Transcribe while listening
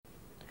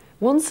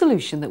One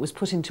solution that was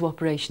put into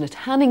operation at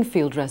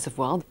Hanningfield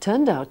Reservoir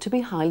turned out to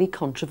be highly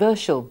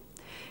controversial.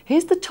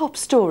 Here's the top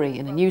story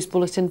in a news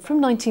bulletin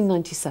from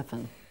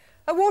 1997.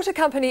 A water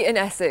company in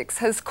Essex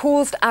has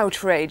caused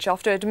outrage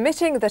after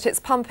admitting that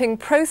it's pumping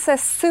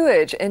processed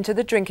sewage into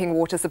the drinking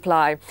water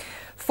supply.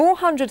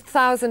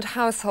 400,000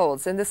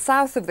 households in the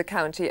south of the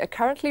county are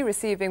currently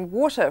receiving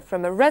water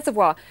from a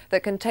reservoir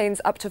that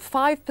contains up to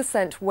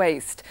 5%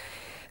 waste.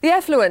 The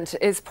effluent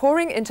is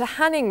pouring into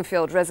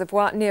Hanningfield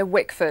Reservoir near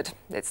Wickford.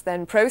 It's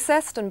then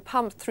processed and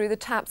pumped through the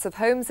taps of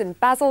homes in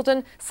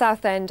Basildon,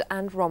 Southend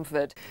and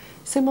Romford.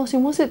 So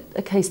Martin, was it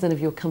a case then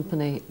of your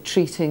company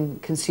treating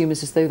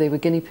consumers as though they were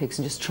guinea pigs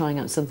and just trying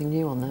out something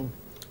new on them?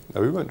 No,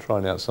 we weren't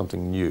trying out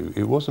something new.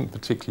 It wasn't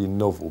particularly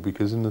novel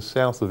because in the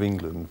south of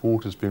England,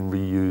 water's been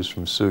reused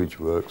from sewage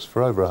works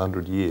for over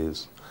 100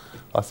 years.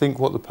 I think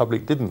what the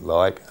public didn't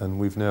like, and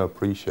we've now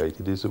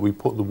appreciated, is that we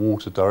put the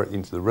water directly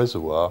into the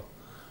reservoir.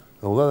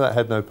 And although that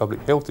had no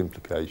public health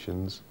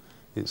implications,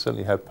 it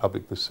certainly had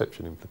public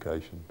perception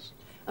implications.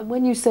 And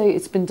when you say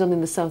it's been done in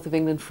the south of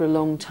England for a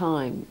long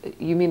time,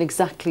 you mean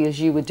exactly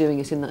as you were doing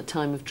it in that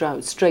time of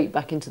drought, straight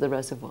back into the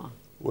reservoir?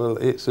 Well,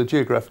 it's a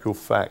geographical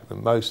fact that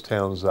most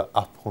towns are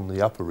up on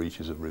the upper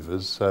reaches of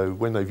rivers, so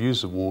when they've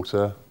used the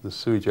water, the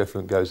sewage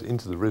effluent goes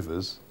into the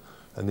rivers,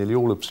 and nearly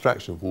all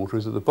abstraction of water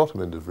is at the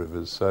bottom end of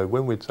rivers. So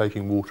when we're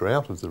taking water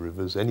out of the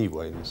rivers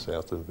anyway in the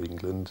south of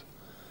England,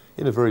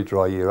 in a very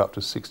dry year, up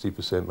to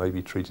 60% may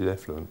be treated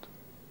effluent.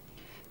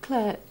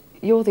 Claire,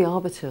 you're the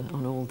arbiter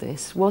on all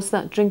this. Was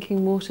that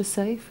drinking water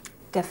safe?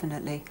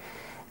 Definitely.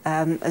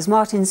 As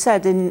Martin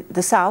said, in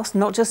the south,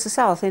 not just the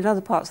south, in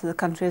other parts of the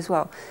country as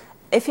well,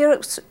 if you're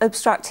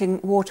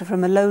abstracting water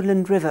from a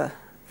lowland river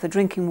for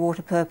drinking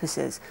water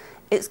purposes,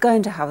 it's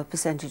going to have a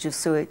percentage of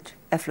sewage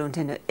effluent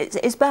in it.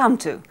 It's bound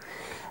to.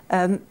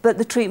 But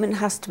the treatment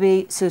has to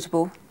be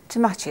suitable to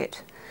match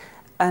it.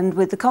 And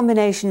with the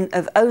combination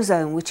of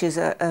ozone, which is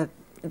a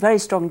very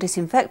strong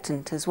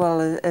disinfectant as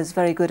well as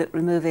very good at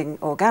removing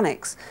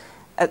organics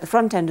at the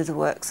front end of the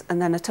works,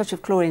 and then a touch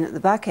of chlorine at the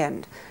back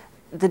end,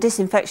 the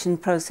disinfection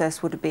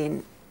process would have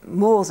been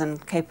more than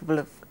capable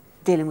of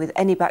dealing with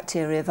any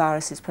bacteria,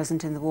 viruses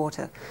present in the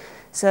water.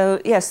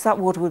 So yes, that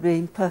water would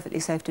be perfectly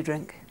safe to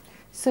drink.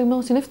 So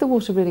Martin, if the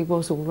water really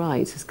was all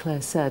right, as Claire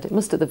said, it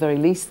must at the very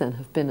least then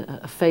have been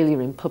a failure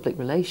in public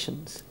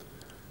relations.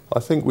 I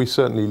think we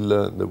certainly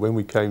learnt that when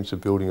we came to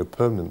building a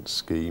permanent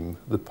scheme,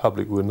 the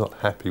public were not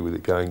happy with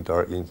it going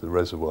directly into the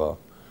reservoir.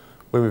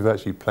 When we've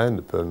actually planned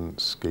a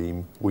permanent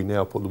scheme, we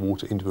now put the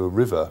water into a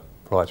river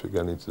prior to it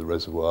going into the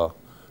reservoir,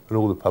 and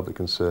all the public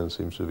concern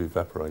seems to have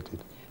evaporated.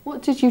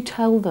 What did you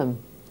tell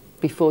them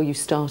before you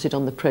started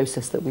on the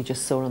process that we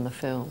just saw on the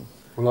film?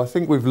 Well, I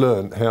think we've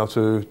learned how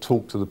to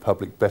talk to the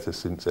public better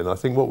since then. I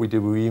think what we did,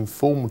 we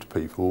informed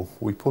people,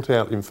 we put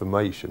out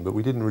information, but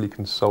we didn't really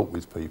consult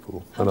with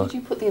people. How did you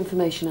put the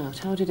information out?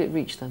 How did it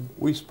reach them?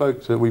 We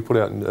put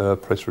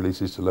out press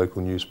releases to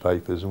local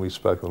newspapers and we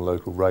spoke on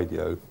local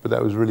radio, but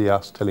that was really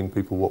us telling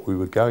people what we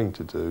were going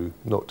to do,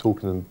 not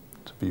talking to them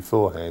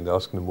beforehand,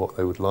 asking them what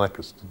they would like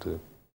us to do.